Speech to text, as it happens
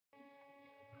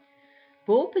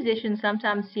Ball position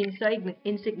sometimes seems so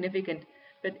insignificant,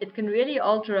 but it can really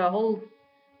alter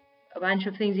a bunch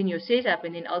of things in your setup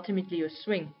and then ultimately your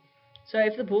swing. So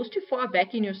if the ball's too far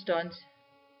back in your stance,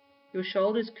 your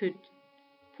shoulders could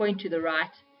point to the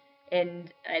right,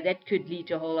 and that could lead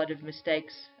to a whole lot of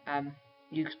mistakes.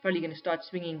 You're probably going to start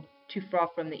swinging too far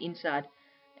from the inside,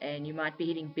 and you might be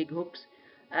hitting big hooks.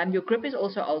 Your grip is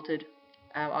also altered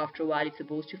after a while. If the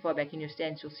ball's too far back in your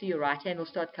stance, you'll see your right hand will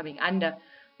start coming under,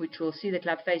 which will see the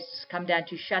club face come down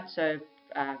to shut, so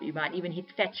you might even hit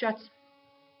fat shots,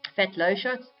 fat low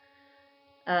shots.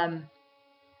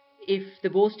 If the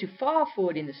ball's too far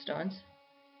forward in the stance,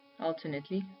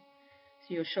 alternately,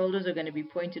 so your shoulders are going to be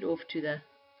pointed off to the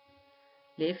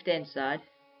left hand side,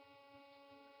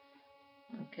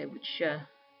 okay, which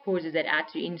causes that out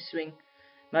to in swing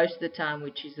most of the time,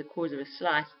 which is the cause of a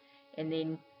slice. And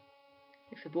then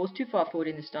if the ball's too far forward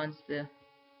in the stance, the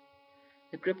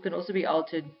grip can also be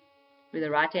altered, where the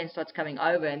right hand starts coming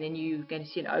over, and then you're going to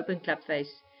see an open club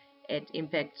face at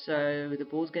impact. So the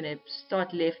ball's going to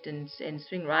start left and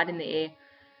swing right in the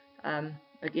air,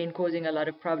 again causing a lot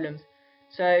of problems.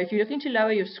 So if you're looking to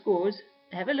lower your scores,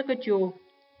 have a look at your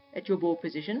ball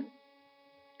position.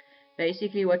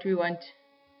 Basically, what we want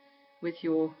with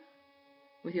your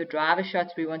driver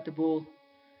shots, we want the ball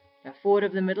forward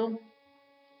of the middle,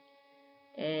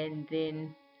 and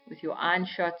then with your iron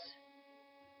shots,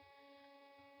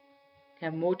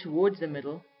 come more towards the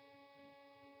middle,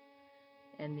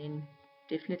 and then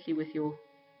definitely with your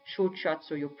short shots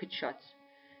or your pitch shots,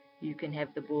 you can have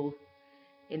the ball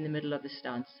in the middle of the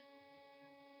stance.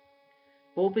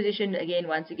 Ball position, again,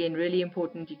 once again, really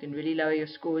important. You can really lower your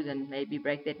scores and maybe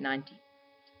break that 90.